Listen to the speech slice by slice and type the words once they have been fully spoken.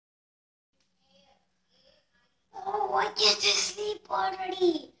I get to sleep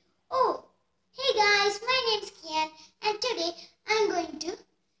already. Oh, hey guys, my name's Kian and today I'm going to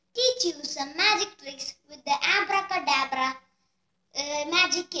teach you some magic tricks with the abracadabra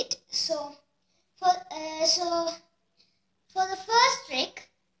magic kit. So for the first trick,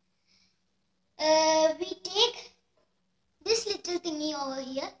 we take this little thingy over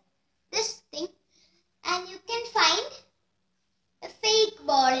here, this thing, and you can find a fake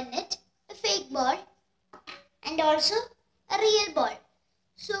ball in it, a fake ball, and also a real ball.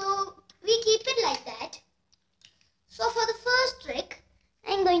 So we keep it like that. So for the first trick,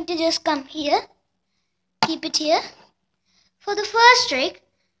 I'm going to just come here, keep it here. For the first trick,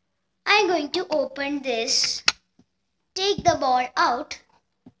 I'm going to open this, take the ball out,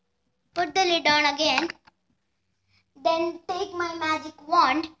 put the lid on again, then take my magic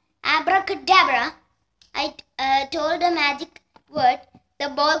wand, abracadabra. I told a magic word, the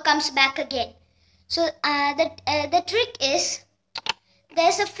ball comes back again. So the trick is,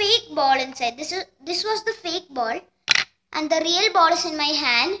 there's a fake ball inside. This was the fake ball, and the real ball is in my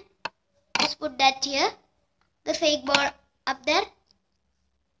hand. Just put that here. The fake ball up there.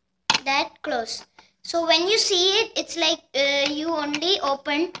 That close. So when you see it, it's like you only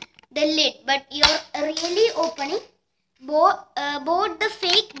open the lid, but you're really opening both the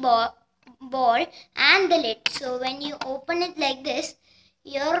fake ball and the lid. So when you open it like this,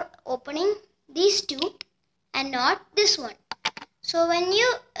 you're opening these two and not this one. So when you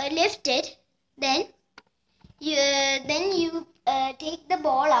lift it, then you take the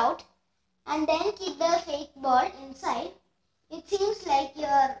ball out and then keep the fake ball inside. It seems like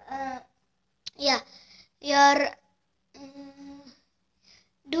you're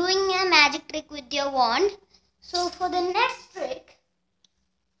doing a magic trick with your wand. So for the next trick,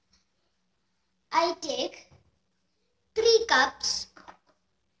 I take 3 cups,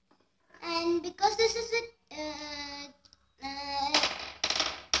 and because this is a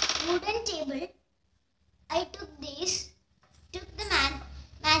wooden table, I took the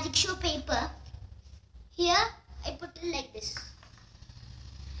magic show paper. Here I put it like this.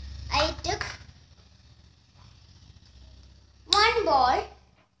 I took one ball.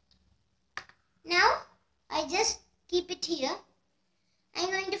 Now I just keep it here. I'm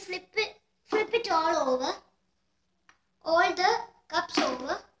going to flip it all over, all the cups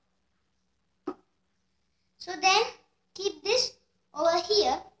over. So then keep this over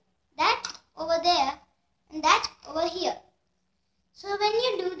here, that over there, and that over here. So when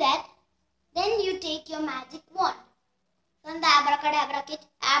you do that, then you take your magic wand from the abracadabra kit,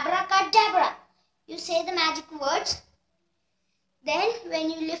 abracadabra. You say the magic words. Then when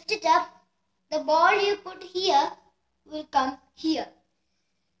you lift it up, the ball you put here will come here.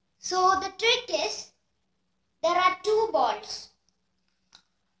 So the trick is, there are 2 balls.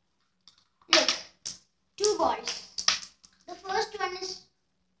 Look, 2 balls. The first one is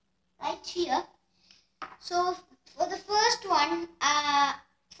right here. So for the first one,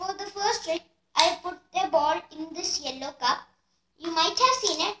 for the first trick, I put a ball in this yellow cup. You might have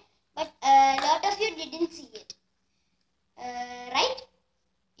seen it, but a lot of you didn't see it. Right?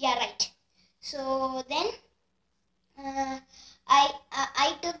 Yeah, right. So then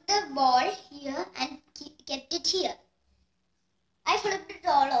I took the ball here and kept it here. I flipped it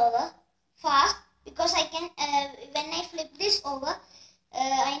all over fast because I can. When I flip this over,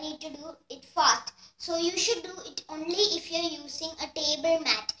 I need to do it fast. So you should do it only if you're using a table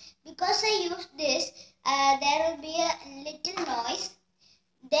mat. Because I used this, there will be a little noise.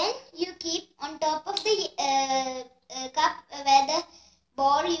 Then you keep on top of the cup where the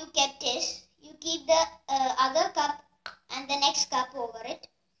ball you kept is. You keep the other cup and the next cup over it,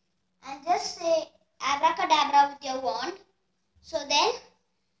 and just say abracadabra with your wand. So then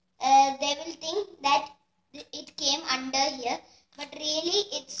they will think that it came under here, but really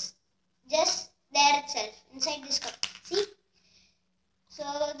it's just there itself, inside this cup. See? So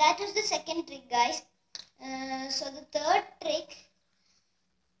that was the second trick, guys. So the third trick,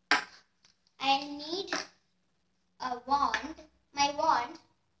 I need a wand, my wand.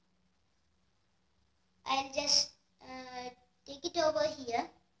 I'll just take it over here.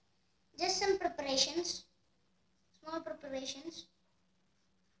 Just some preparations, small preparations.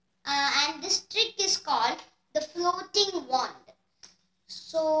 And this trick is called the floating wand.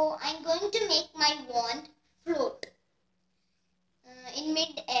 So I'm going to make my wand float in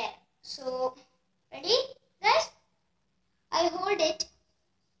mid-air. So ready, guys? I hold it.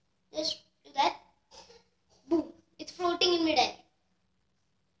 Just do that. Boom! It's floating in mid-air.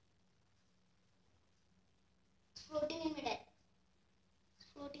 It's floating in mid-air. It's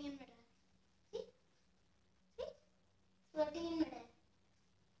floating in mid-air. See? See? Floating in mid-air.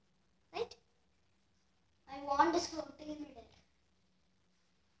 Right? My wand is is floating in midair.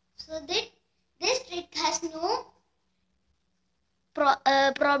 So this trick has no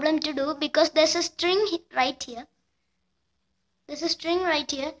problem to do because there's a string right here. There's a string right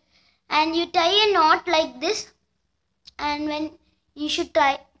here, and you tie a knot like this, and when you should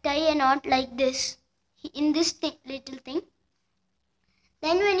tie a knot like this in this little thing.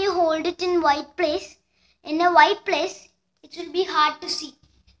 Then when you hold it in a white place, it will be hard to see.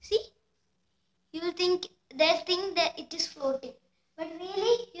 See? You will think that it is floating. But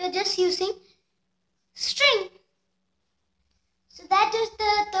really, you are just using string. So that is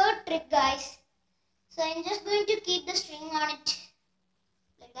the third trick, guys. So I am just going to keep the string on it.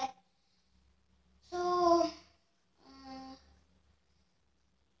 Like that. So,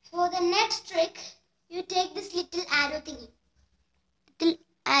 for the next trick, you take this little arrow thingy. Little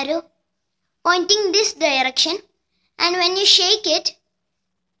arrow pointing this direction, and when you shake it,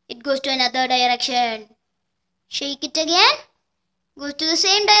 it goes to another direction. Shake it again, goes to the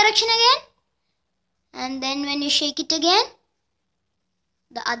same direction again, and then when you shake it again,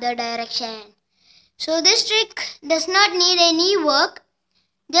 the other direction. So this trick does not need any work.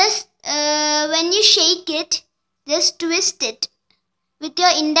 Just when you shake it, just twist it with your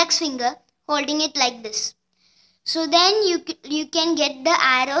index finger, holding it like this. So then you can get the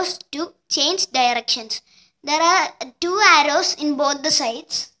arrows to change directions. There are 2 arrows in both the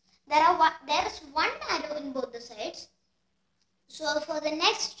sides. There is one arrow in both the sides. So for the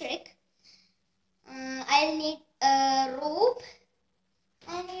next trick, I'll need a rope.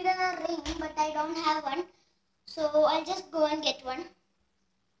 I need a ring, but I don't have one. So I'll just go and get one.